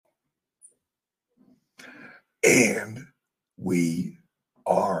And we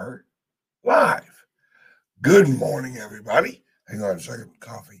are live. Good morning, everybody. Hang on a second.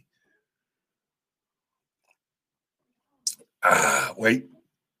 Coffee. Wait.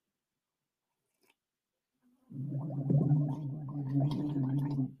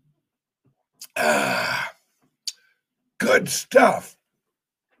 Good stuff.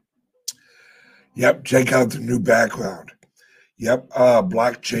 Yep, check out the new background. Yep,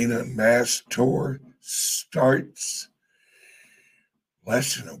 Blockchain Unmasked tour starts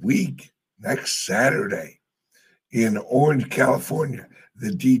less than a week next Saturday in Orange, California.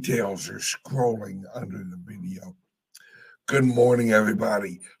 The details are scrolling under the video. Good morning,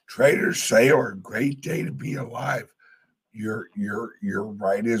 everybody. Trader Sailor, great day to be alive. You're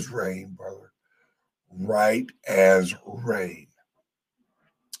right as rain, brother. Right as rain.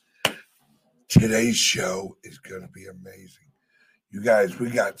 Today's show is going to be amazing. You guys, we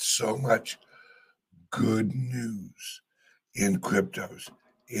got so much good news in cryptos.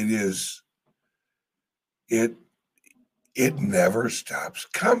 It never stops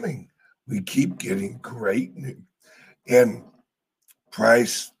coming. We keep getting great news. And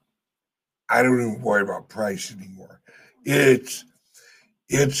price, I don't even worry about price anymore. It's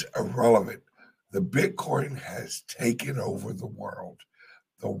irrelevant. The Bitcoin has taken over the world.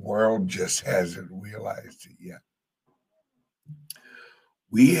 The world just hasn't realized it yet.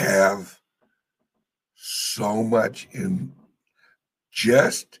 We have so much in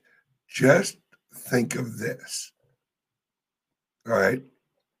just think of this. All right.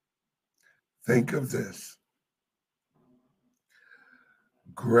 Think of this.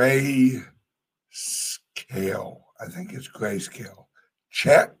 Grayscale. I think it's Grayscale.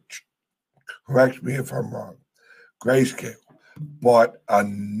 Chat, correct me if I'm wrong. Grayscale bought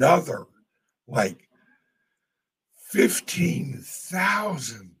another like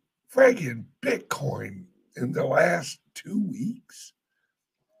 15,000 friggin' Bitcoin in the last 2 weeks.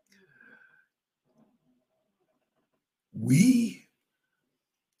 We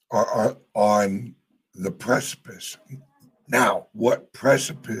are on the precipice. Now, what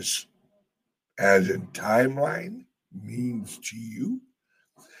precipice as in timeline means to you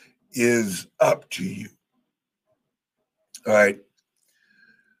is up to you. All right.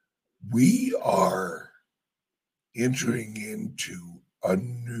 We are entering into a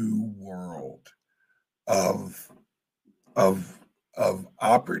new world of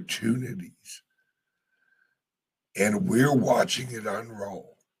opportunities, and we're watching it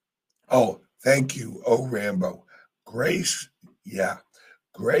unroll. Oh, thank you, oh Rambo. Grayscale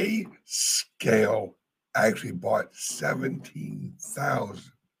actually bought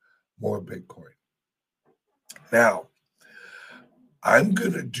 17,000 more Bitcoin. Now, I'm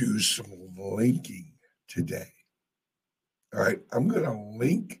going to do some linking today. All right. I'm going to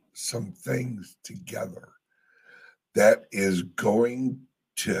link some things together that is going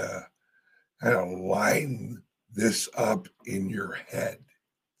to kind of line this up in your head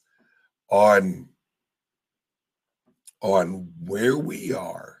on where we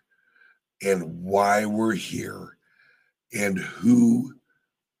are and why we're here and who's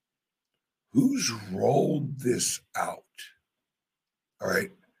rolled this out. All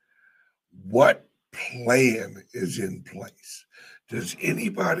right. What plan is in place? Does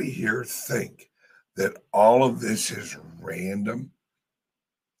anybody here think that all of this is random?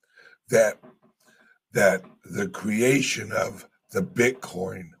 That the creation of the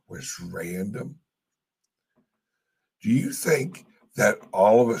Bitcoin was random? Do you think that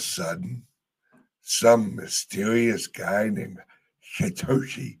all of a sudden some mysterious guy named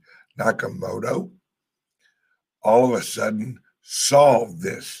Satoshi Nakamoto all of a sudden solved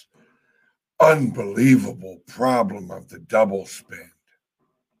this unbelievable problem of the double spend?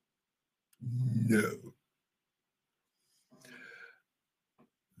 No.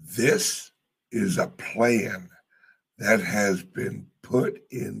 This is a plan that has been put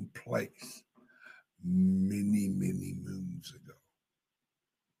in place many moons ago.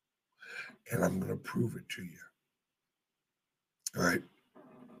 And I'm going to prove it to you. All right.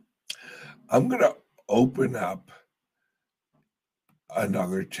 I'm going to open up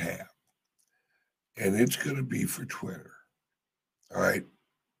another tab, and it's going to be for Twitter. All right.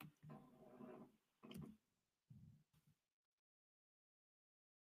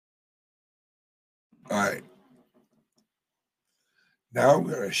 All right. Now I'm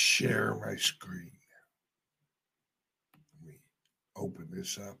going to share my screen. Let me open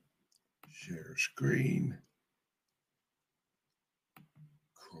this up. Share screen.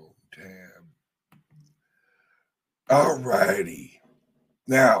 Chrome tab. All righty.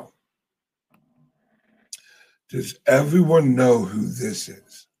 Now, does everyone know who this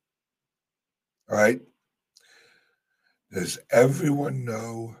is? All right. Does everyone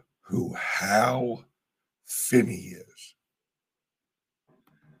know who Hal Finney is?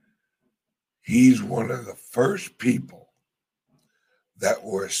 He's one of the first people that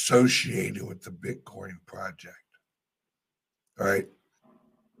were associated with the Bitcoin project. All right.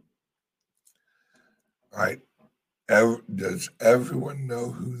 All right. Does everyone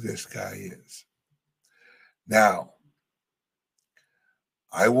know who this guy is? Now,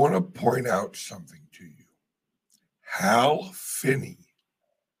 I want to point out something to you. Hal Finney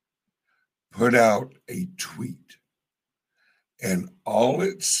put out a tweet, and all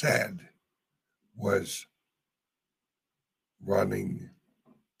it said was running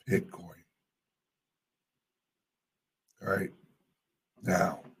Bitcoin. All right.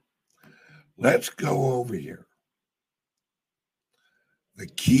 Now, let's go over here. The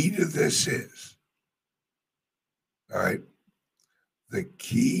key to this is, all right, the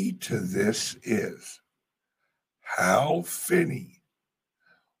key to this is Hal Finney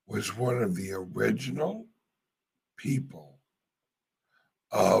was one of the original people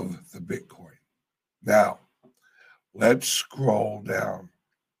of the Bitcoin. Now, let's scroll down.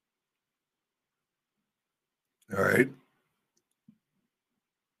 All right.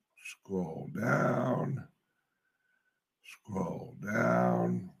 Scroll down. Scroll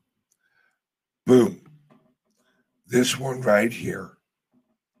down. Boom. This one right here.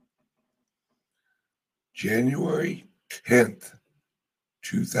 January 10th,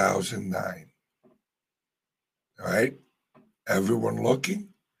 2009. All right. Everyone looking,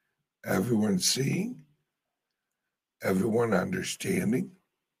 everyone seeing, everyone understanding.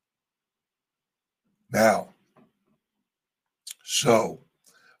 Now, so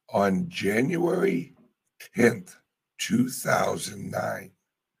on January 10th, 2009,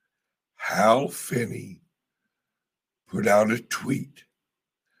 Hal Finney put out a tweet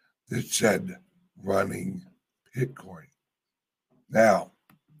that said, running Bitcoin. Now,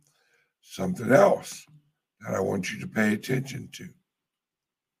 something else that I want you to pay attention to.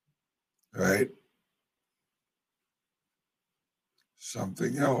 All right?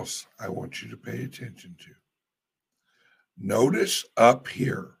 Something else I want you to pay attention to. Notice up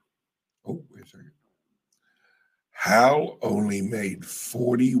here. Oh, wait a second. Hal only made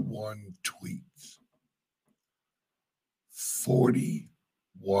 41 tweets.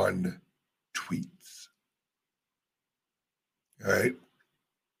 41 tweets. All right?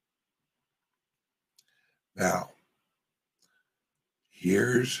 Now,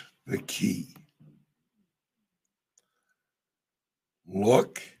 here's the key.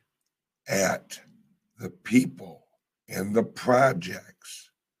 Look at the people and the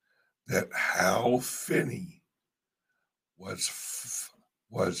projects that Hal Finney was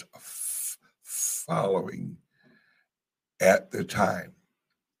following at the time.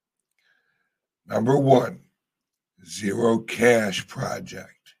 Number one, Zero Cash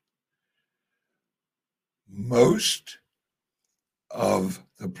Project. Most of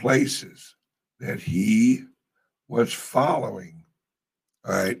the places that he was following,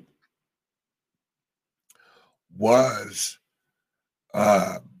 all right, was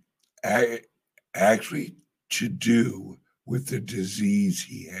actually to do with the disease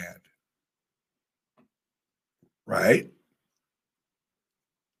he had, right?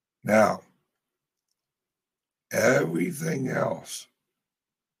 Now, everything else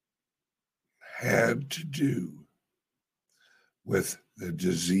had to do with the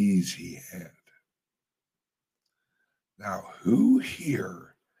disease he had. Now, who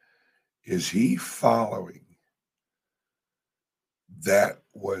here is he following that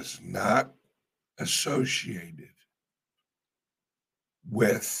was not associated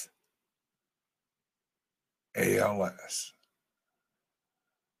with ALS?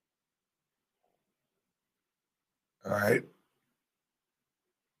 All right.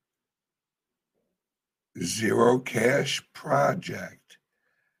 Zero Cash Project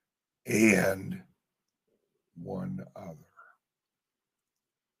and one other.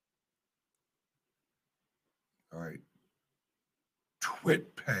 All right.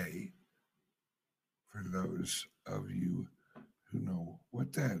 TwitPay, for those of you who know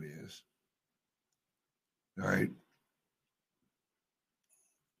what that is. All right.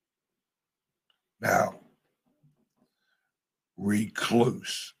 Now,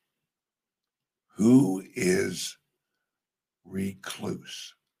 Recluse. Who is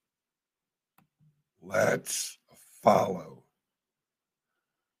Recluse? Let's follow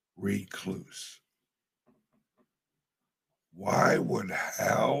Recluse. Why would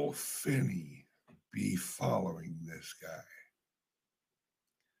Hal Finney be following this guy?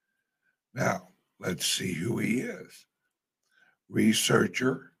 Now, let's see who he is.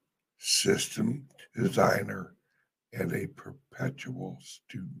 Researcher, system designer, and a perpetual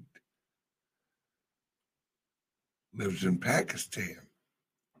student. Lives in Pakistan.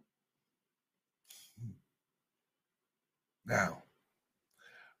 Now,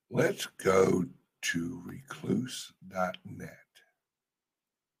 let's go to recluse.net.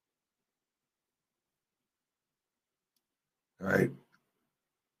 All right.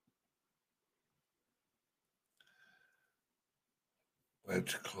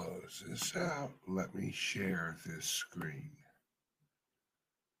 Let's close this out. Let me share this screen.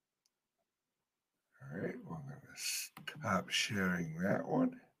 All right, we're going to stop sharing that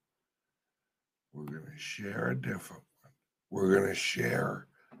one. We're going to share a different one. We're going to share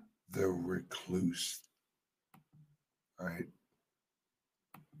the recluse. All right.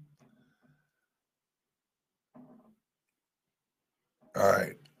 All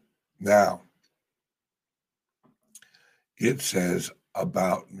right. Now, it says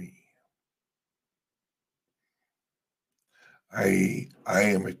about me. I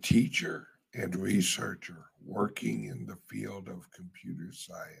am a teacher and researcher working in the field of computer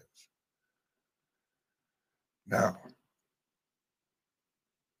science. Now,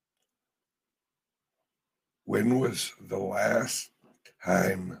 when was the last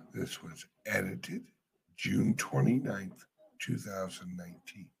time this was edited? June 29th,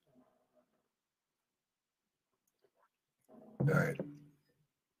 2019. All right.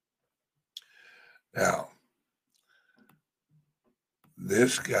 Now,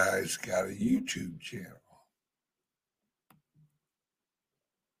 this guy's got a YouTube channel.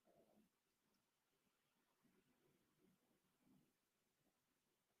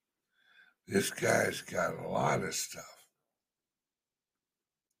 This guy's got a lot of stuff.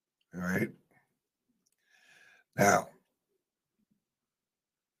 All right. Now,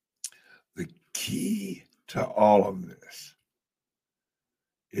 the key to all of this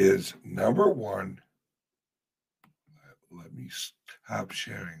is number one, let me stop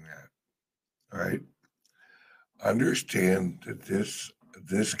sharing that. All right. Understand that this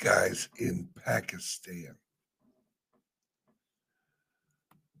guy's in Pakistan.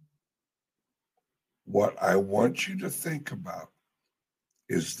 What I want you to think about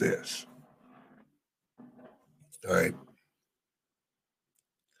is this. All right.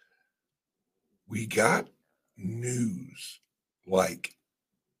 We got news like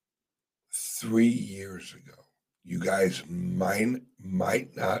 3 years ago. You guys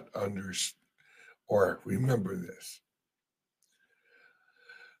might not understand or remember this.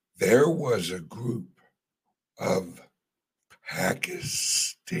 There was a group of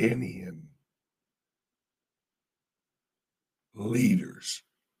Pakistani leaders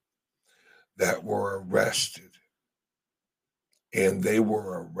that were arrested, and they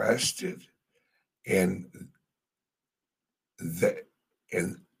were arrested, and the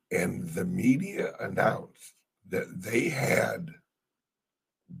media announced that they had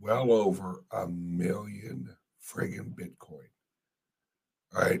well over 1 million friggin' Bitcoin.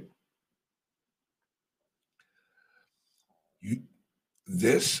 All right.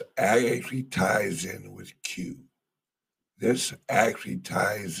 This actually ties in with Q. This actually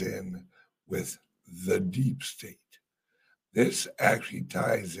ties in with the deep state. This actually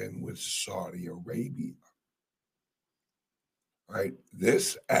ties in with Saudi Arabia. Right?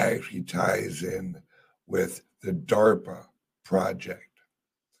 This actually ties in with the DARPA project.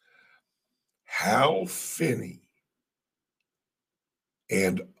 Hal Finney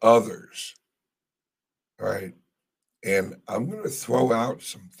and others, right? And I'm going to throw out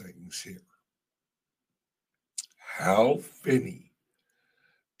some things here. Hal Finney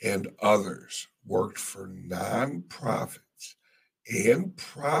and others worked for nonprofits and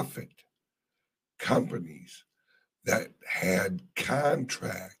profit companies that had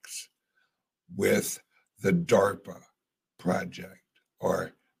contracts with the DARPA project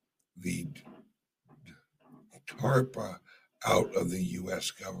or the DARPA out of the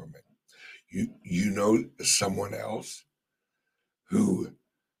U.S. government. You know someone else who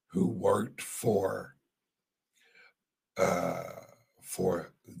worked for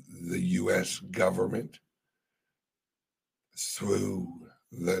the U.S. government through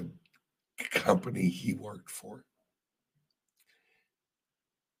the company he worked for?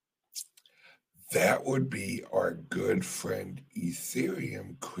 That would be our good friend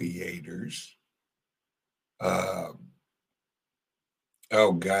Ethereum creators.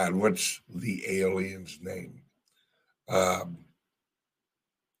 Oh God, what's the alien's name?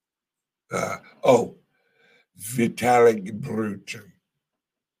 Vitalik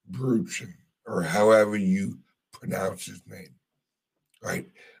Buterin, or however you pronounce his name, right?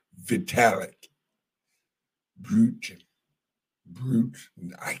 Vitalik Buterin.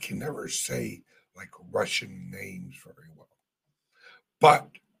 I can never say like Russian names very well. But,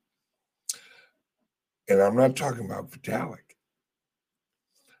 and I'm not talking about Vitalik.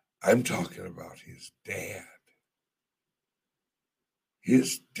 I'm talking about his dad.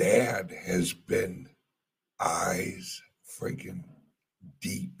 His dad has been eyes freaking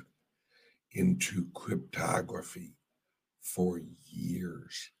deep into cryptography for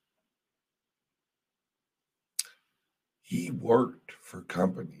years. He worked for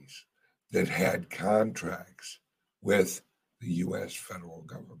companies that had contracts with the U.S. federal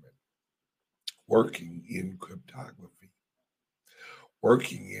government, working in cryptography,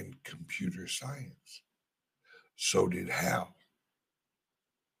 working in computer science. So did Hal.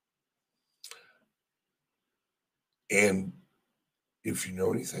 And if you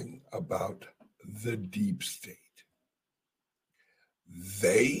know anything about the deep state,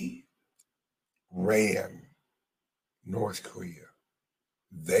 they ran North Korea.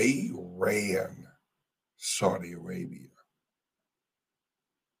 They ran Saudi Arabia.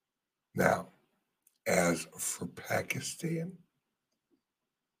 Now, as for Pakistan,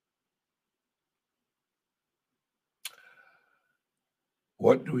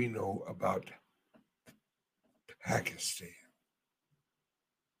 what do we know about Pakistan?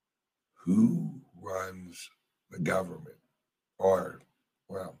 Who runs the government? Or,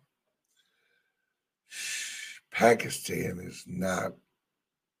 well, Pakistan is not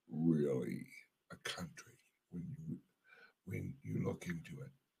really a country when you look into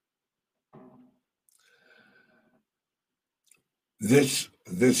it. This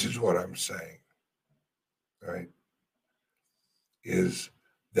is what I'm saying, right? Is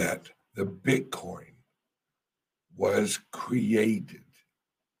that the Bitcoin was created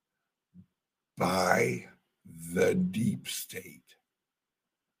by the deep state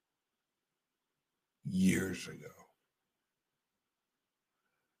years ago.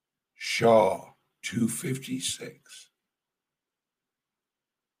 SHA 256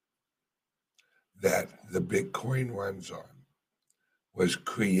 that the Bitcoin runs on was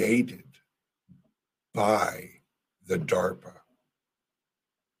created by the DARPA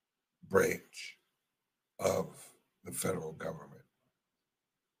branch of the federal government.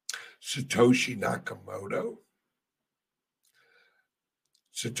 Satoshi Nakamoto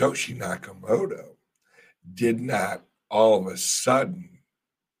did not all of a sudden,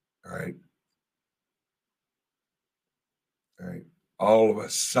 all of a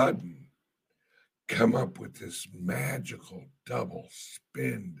sudden come up with this magical double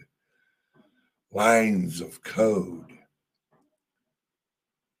spin lines of code.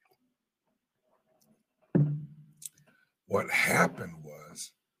 What happened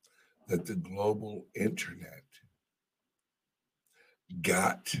was that the global internet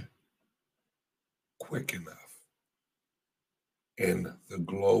got quick enough, and the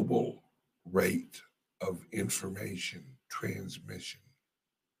global rate of information transmission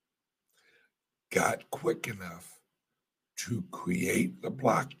got quick enough to create the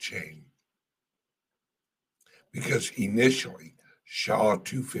blockchain. Because initially, SHA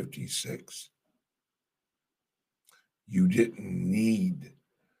 256, you didn't need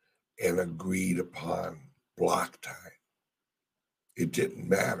an agreed upon block time. It didn't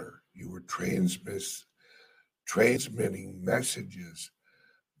matter. You were transmitting messages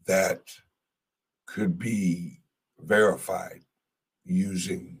that could be verified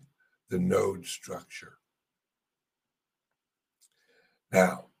using the node structure.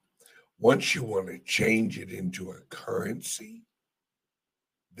 Now, once you want to change it into a currency,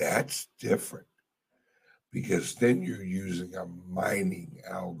 that's different, because then you're using a mining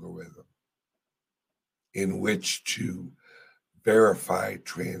algorithm in which to verify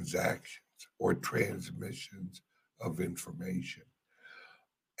transactions or transmissions of information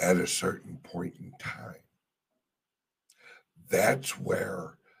at a certain point in time. That's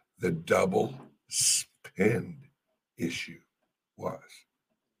where the double spend issue was,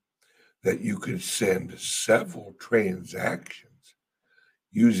 that you could send several transactions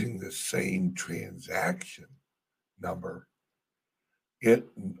using the same transaction number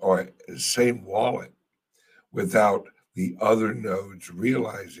or same wallet without the other nodes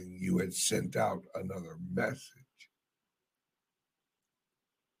realizing you had sent out another message.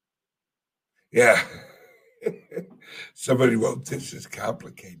 Yeah. Somebody wrote, "This is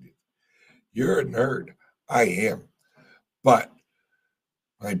complicated." You're a nerd. I am. But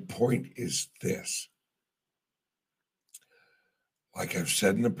my point is this. Like I've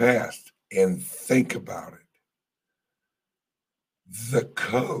said in the past, and think about it. The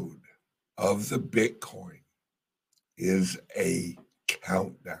code of the Bitcoin is a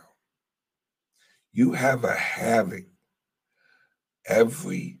countdown. You have a halving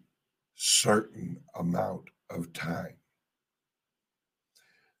every certain amount of time.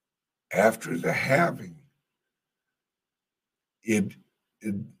 After the halving,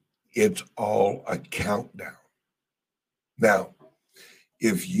 it's all a countdown. Now,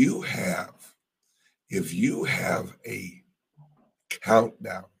 if you have a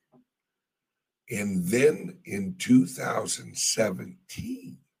countdown, and then in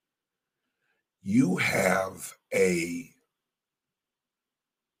 2017, you have a,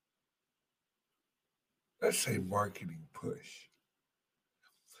 let's say, marketing push,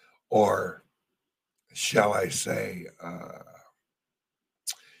 or shall I say,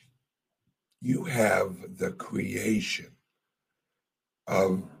 you have the creation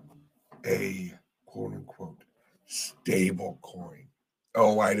of a quote unquote stable coin.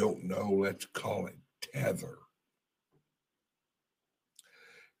 Oh, I don't know. Let's call it Tether.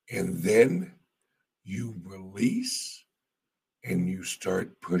 And then you release and you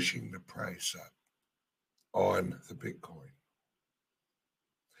start pushing the price up on the Bitcoin.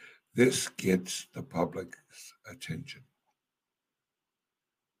 This gets the public's attention.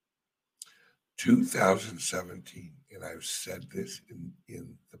 2017, and I've said this in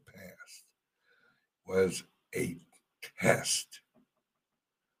the past, was a test,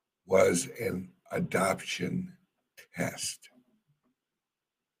 was an adoption test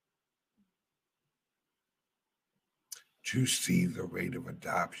to see the rate of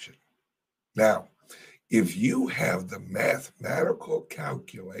adoption. Now, if you have the mathematical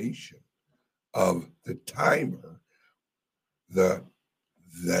calculation of the timer that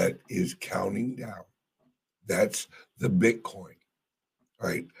is counting down, that's the Bitcoin,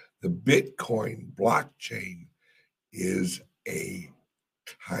 right? The Bitcoin blockchain is a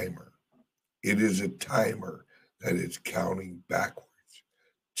timer. It is a timer that is counting backwards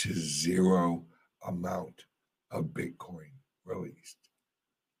to zero amount of Bitcoin released.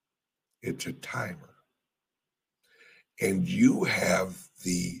 It's a timer. And you have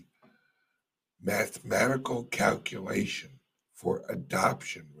the mathematical calculation for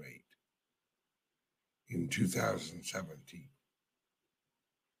adoption rate in 2017.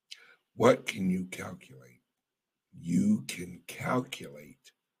 What can you calculate? You can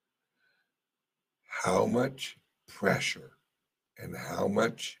calculate how much pressure and how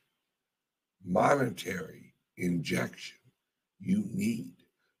much monetary injection you need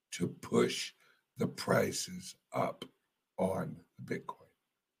to push the prices up on the Bitcoin.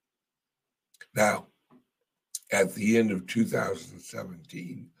 Now, at the end of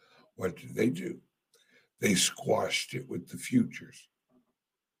 2017, what did they do? They squashed it with the futures.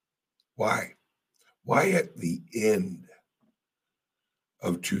 Why? Why at the end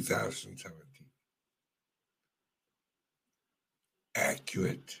of 2017?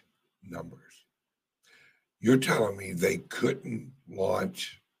 Accurate numbers. You're telling me they couldn't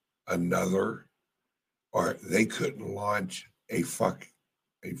launch another, or they couldn't launch a frickin',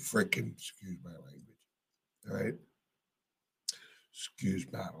 excuse my language, all right? Excuse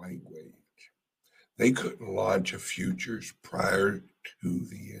my language. They couldn't launch a futures prior to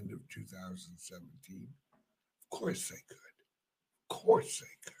the end of 2017. Of course they could. Of course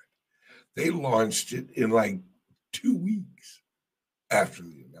they could. They launched it in like 2 weeks after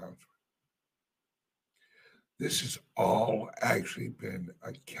the announcement. This has all actually been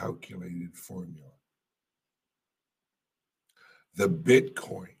a calculated formula. The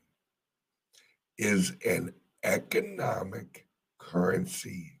Bitcoin is an economic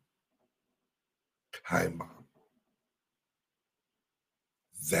currency time bomb.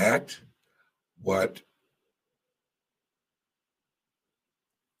 That what,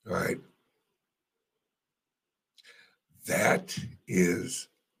 right? That is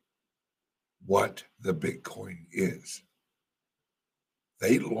what the Bitcoin is.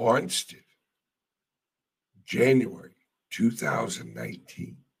 They launched it January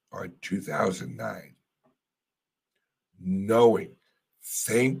 2019 or 2009, knowing,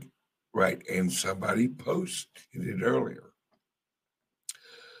 right, and somebody posted it earlier.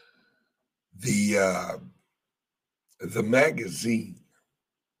 The magazine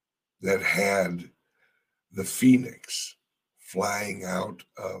that had the phoenix flying out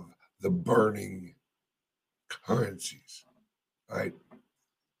of the burning currencies, right?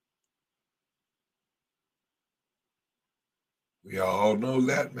 We all know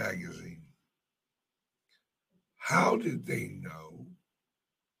that magazine. How did they know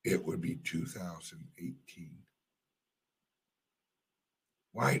it would be 2018?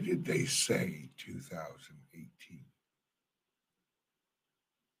 Why did they say 2018?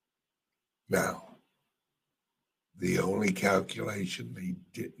 Now, the only calculation they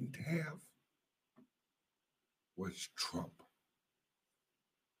didn't have was Trump.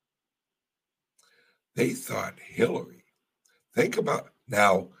 They thought Hillary. Think about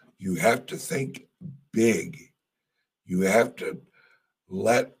now, you have to think big. You have to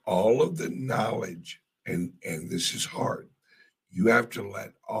let all of the knowledge, and this is hard, you have to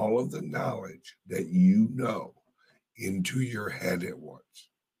let all of the knowledge that you know into your head at once.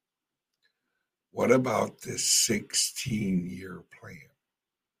 What about this 16-year plan?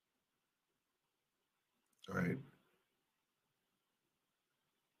 Right?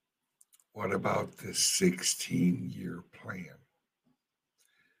 What about this 16-year plan?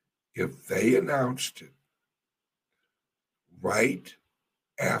 If they announced it right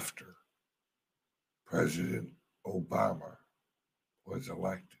after President Obama was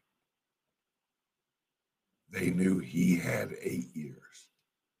elected, they knew he had 8 years.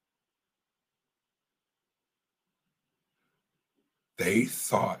 They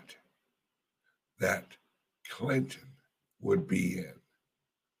thought that Clinton would be in.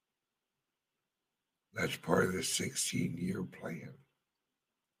 That's part of the 16-year plan.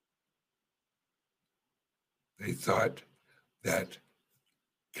 They thought that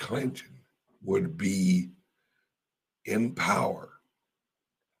Clinton would be in power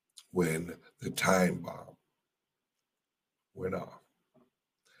when the time bomb went off.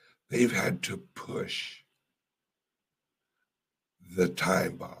 They've had to push the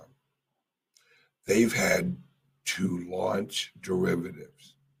time bomb. They've had to launch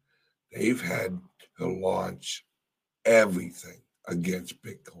derivatives. They've had to launch everything against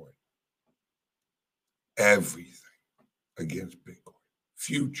Bitcoin. Everything against Bitcoin.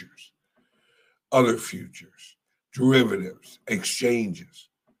 Futures, other futures, derivatives, exchanges,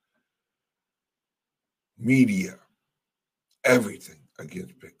 media, everything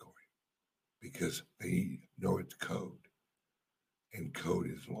against Bitcoin because they know it's code and code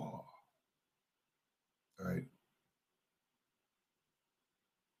is law. Right?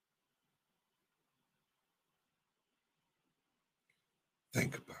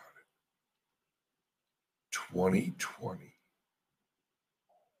 Think about it. 2020.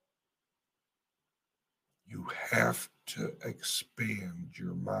 You have to expand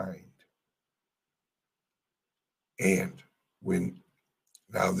your mind. And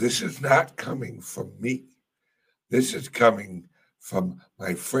now this is not coming from me. This is coming from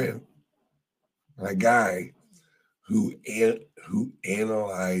my friend, my guy who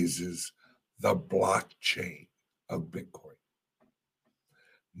analyzes the blockchain of Bitcoin,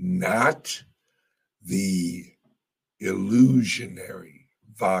 not the illusionary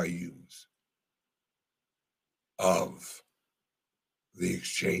volumes of the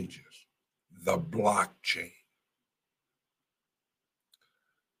exchanges, the blockchain.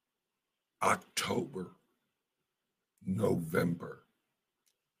 October, November,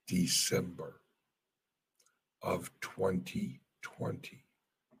 December of 2020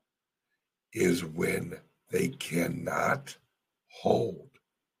 is when they cannot hold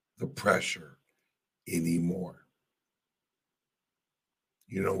the pressure anymore.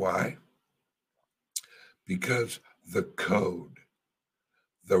 You know why? Because the code,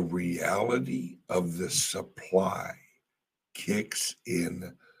 the reality of the supply kicks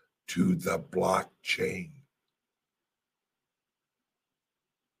in to the blockchain.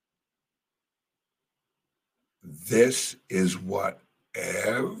 This is what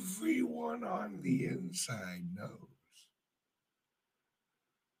everyone on the inside knows.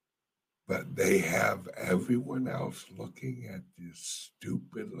 But they have everyone else looking at this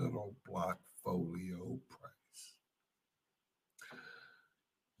stupid little Blockfolio price.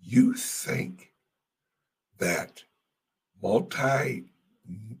 You think that what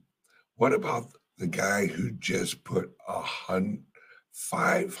about the guy who just put $500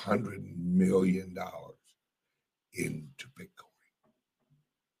 million into Bitcoin?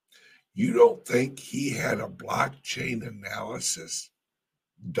 You don't think he had a blockchain analysis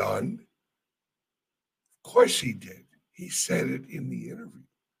done? Of course he did. He said it in the interview.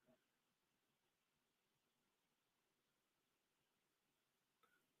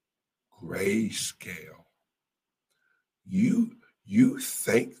 Grayscale. You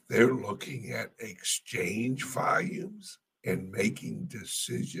think they're looking at exchange volumes and making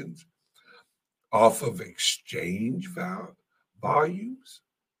decisions off of exchange volumes?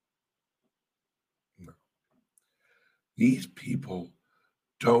 No. These people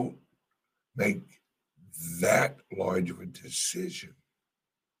don't make that large of a decision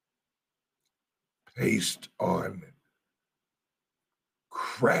based on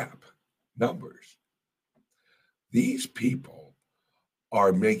crap numbers. These people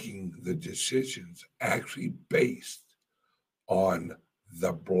are making the decisions actually based on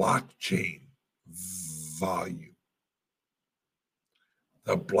the blockchain volume.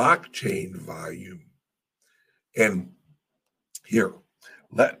 The blockchain volume And here,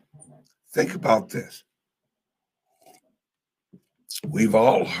 think about this. We've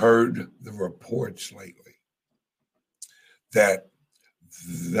all heard the reports lately that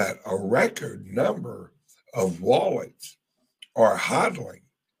a record number of wallets are hodling.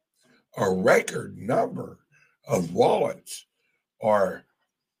 A record number of wallets are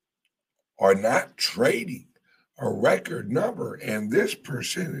not trading. A record number, and this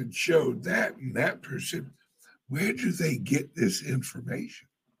percentage showed that, and that percent. Where do they get this information?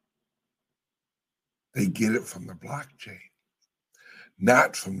 They get it from the blockchain,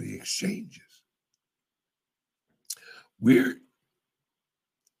 not from the exchanges. We're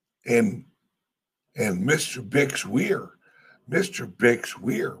and Mr. Bix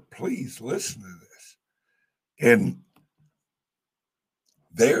Weir, please listen to this. And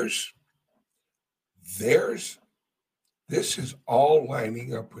there's this is all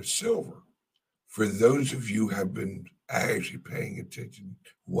lining up with silver. For those of you who have been actually paying attention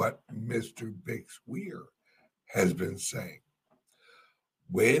to what Mr. Bix Weir has been saying,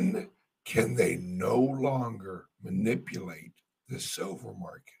 when can they no longer manipulate the silver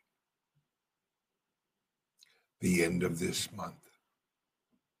market? The end of this month.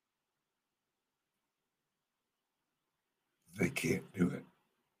 They can't do it.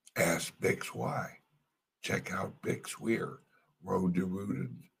 Ask Bix why. Check out Bix Weir,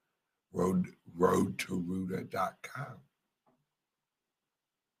 roadtoruta.com.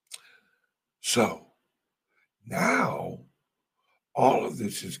 So now all of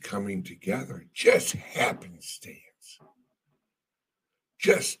this is coming together, just happenstance,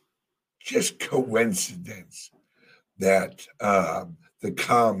 just coincidence that the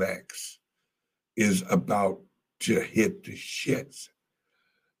COMEX is about to hit the shits,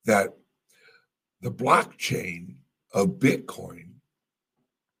 that the blockchain of Bitcoin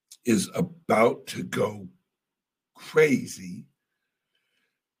is about to go crazy.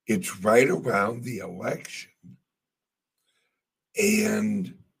 It's right around the election,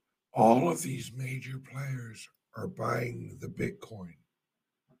 and all of these major players are buying the Bitcoin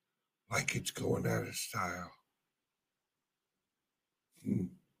like it's going out of style.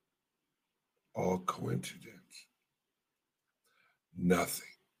 All coincidence. Nothing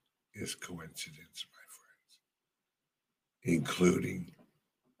is coincidence, my friends, including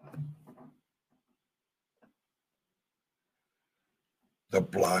the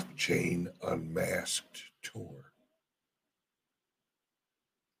Blockchain Unmasked tour.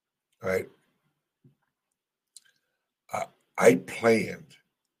 All right. I planned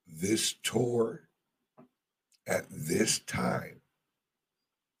this tour at this time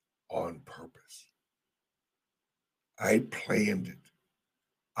on purpose. I planned it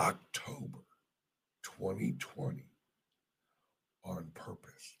October 2020 on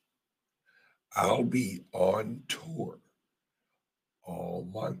purpose. I'll be on tour all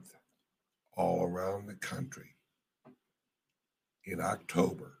month, all around the country in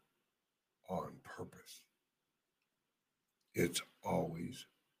October on purpose. It's always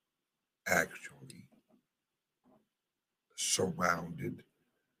actually surrounded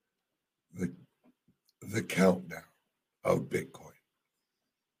the countdown of Bitcoin.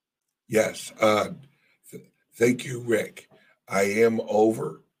 Yes, thank you, Rick. I am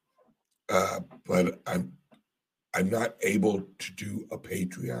over, but I'm not able to do a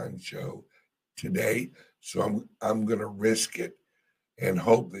Patreon show today, so I'm going to risk it and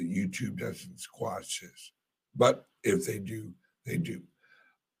hope that YouTube doesn't squash this. But if they do, they do.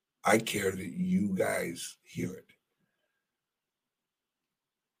 I care that you guys hear it.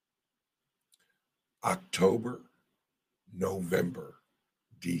 October, November,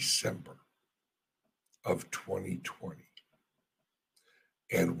 December of 2020.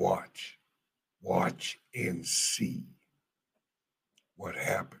 And watch and see what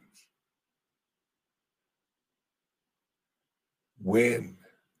happens when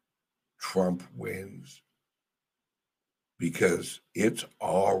Trump wins, because it's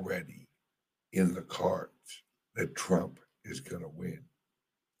already in the cards that Trump is going to win.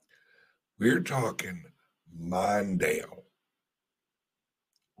 We're talking Mondale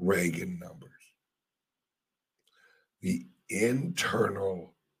Reagan numbers. The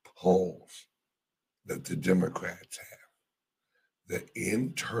internal polls that the Democrats have, the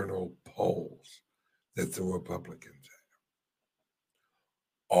internal polls that the Republicans have,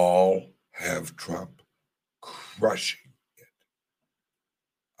 all have Trump crushing it.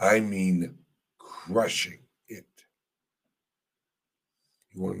 I mean, crushing it.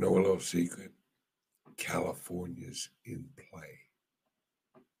 You want to know a little secret? California's in play.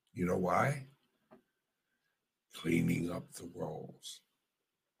 You know why? Cleaning up the rolls.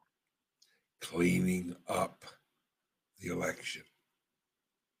 Cleaning up election.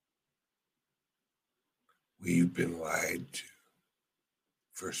 We've been lied to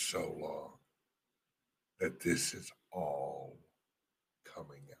for so long that this is all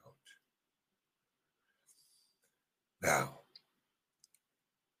coming out. Now,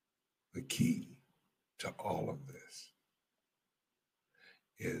 the key to all of this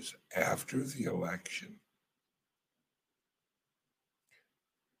is after the election,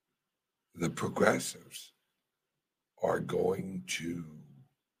 the progressives are going to,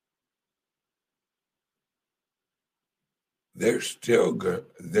 they're still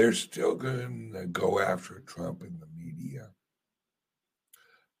going to go after Trump in the media,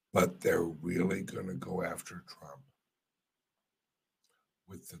 but they're really going to go after Trump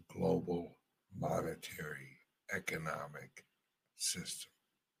with the global monetary economic system.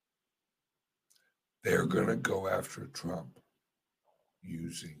 They're going to go after Trump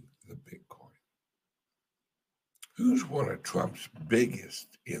using the Bitcoin. Who's one of Trump's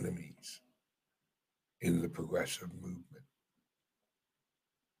biggest enemies in the progressive movement?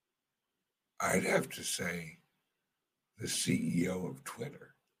 I'd have to say the CEO of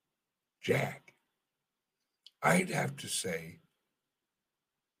Twitter, Jack. I'd have to say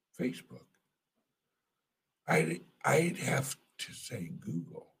Facebook. I'd have to say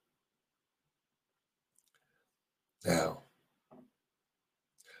Google. Now,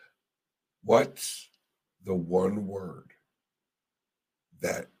 what's the one word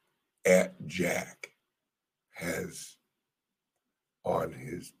that @Jack has on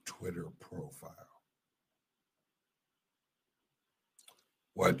his Twitter profile?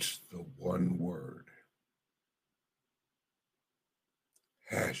 What's the one word?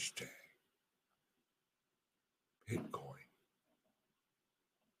 Hashtag Bitcoin.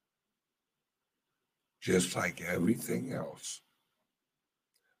 Just like everything else,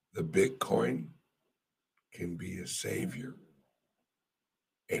 the Bitcoin can be a savior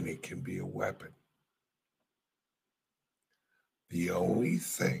and it can be a weapon. The only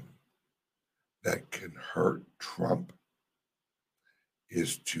thing that can hurt Trump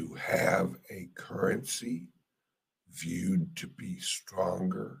is to have a currency viewed to be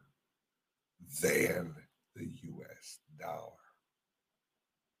stronger than the US dollar.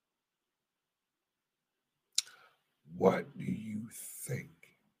 What do you think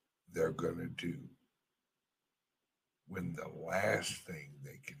they're going to do when the last thing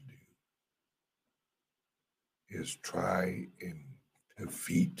they can do is try and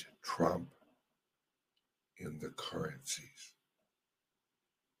defeat Trump in the currencies?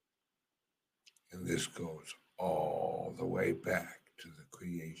 And this goes all the way back to the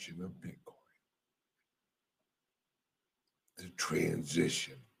creation of Bitcoin, the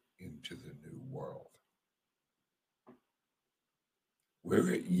transition into the new world.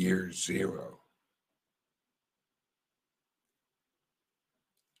 We're at year 0.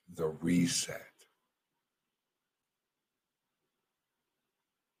 The reset.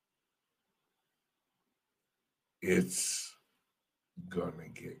 It's gonna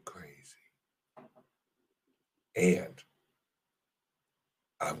get crazy. And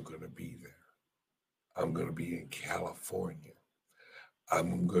I'm gonna be there. I'm gonna be in California.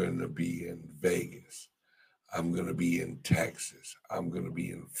 I'm gonna be in Vegas. I'm gonna be in Texas. I'm gonna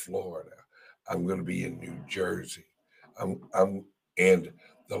be in Florida. I'm gonna be in New Jersey. And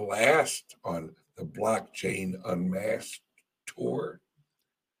the last on the Blockchain Unmasked tour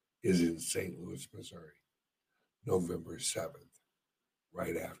is in St. Louis, Missouri, November 7th,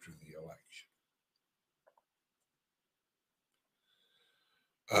 right after the election.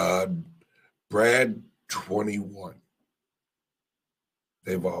 Brad 21.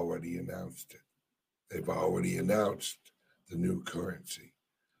 They've already announced it. They've already announced the new currency.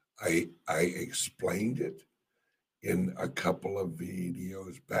 I explained it in a couple of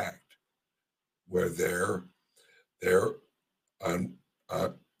videos back, where they're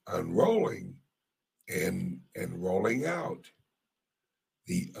unrolling and rolling out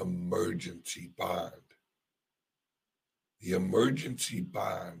the emergency bond. The emergency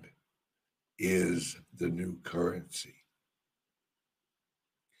bond is the new currency.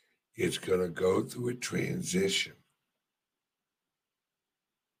 It's going to go through a transition.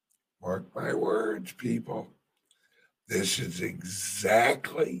 Mark my words, people. This is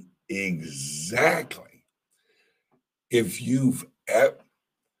exactly. If you've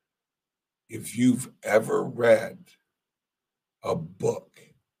ever read a book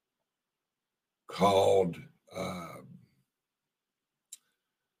called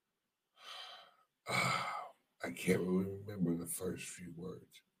I can't really remember the first few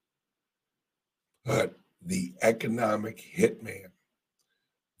words, but The Economic Hitman,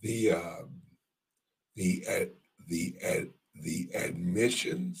 the the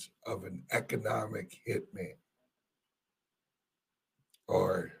admissions of an economic hitman,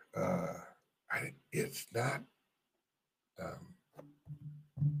 or it's not. Um,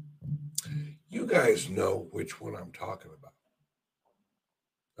 you guys know which one I'm talking about,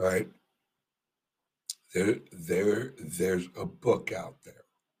 all right? There's a book out there.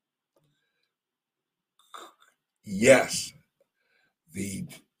 Yes, the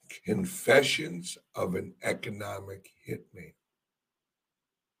Confessions of an Economic Hitman.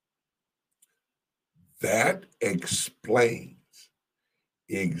 That explains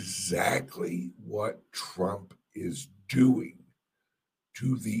exactly what Trump is doing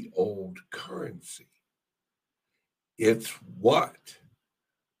to the old currency. It's what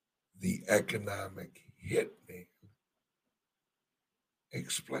the economic hitman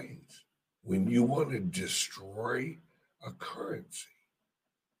explains. When you want to destroy a currency,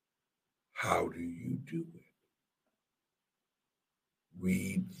 how do you do it?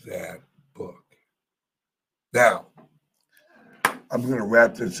 Read that book. Now, I'm going to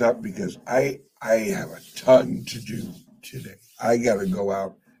wrap this up because I have a ton to do today. I got to go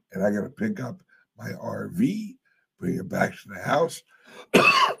out and I got to pick up my RV, bring it back to the house.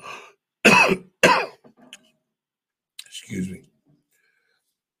 Excuse me.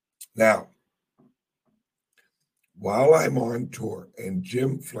 Now, while I'm on tour, and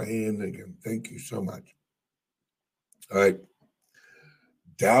Jim Flanagan, thank you so much. All right,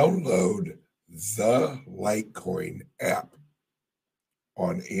 download the Litecoin app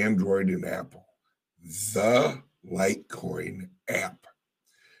on Android and Apple. The Litecoin app.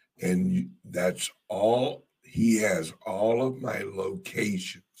 And that's all. He has all of my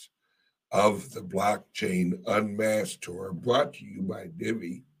locations of the Blockchain Unmasked Tour, brought to you by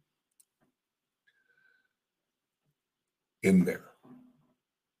Divi, in there.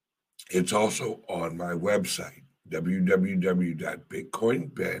 It's also on my website,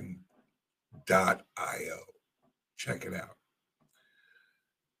 www.bitcoinben.io. Check it out.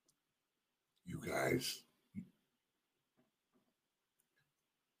 You guys,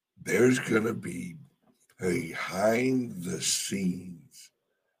 there's going to be behind the scenes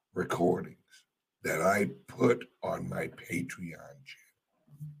recordings that I put on my Patreon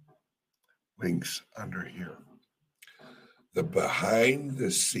channel. Links under here. The behind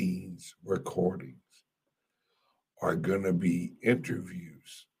the scenes recordings are going to be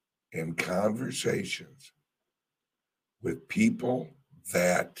interviews and conversations with people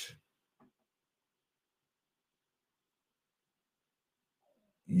that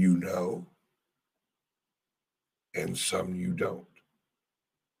you know and some you don't.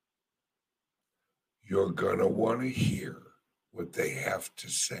 You're going to want to hear what they have to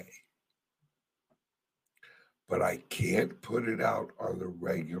say. But I can't put it out on the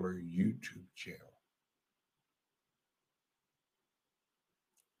regular YouTube channel.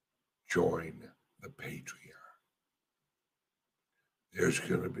 Join the Patreon. There's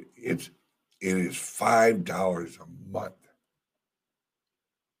going to be, it is $5 a month.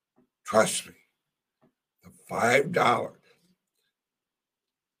 Trust me, the $5.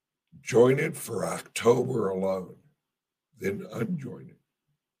 Join it for October alone, then unjoin it.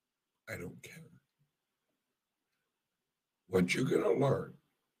 I don't care. What you're going to learn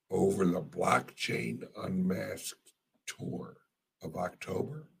over the Blockchain Unmasked Tour of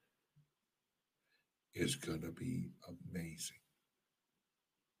October is going to be amazing,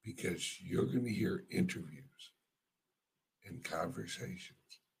 because you're going to hear interviews and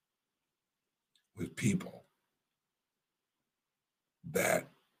conversations with people that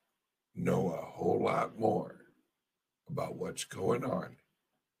know a whole lot more about what's going on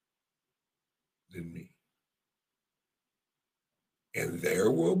than me. And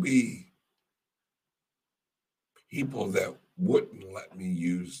there will be people that wouldn't let me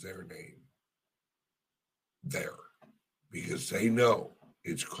use their name there, because they know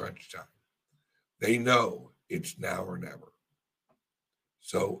it's crunch time. They know it's now or never.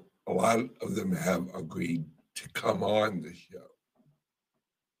 So a lot of them have agreed to come on the show.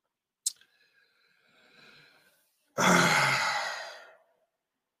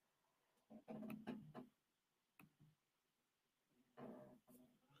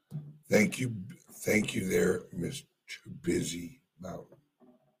 Thank you there, Mr. Busy Mountain.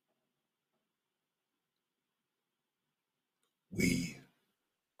 We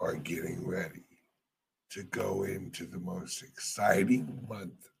are getting ready to go into the most exciting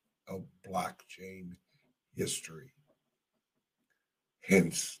month of blockchain history.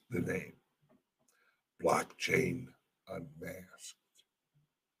 Hence the name, Blockchain Unmasked.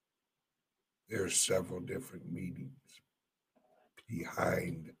 There are several different meetings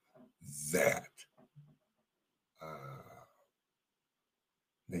behind that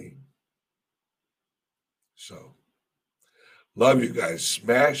So, love you guys.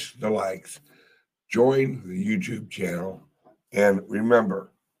 Smash the likes. Join the YouTube channel. And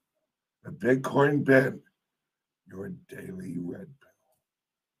remember, the Bitcoin Ben, your daily red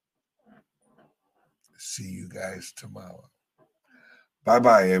pill. See you guys tomorrow.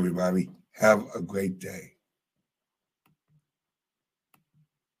 Bye-bye, everybody. Have a great day.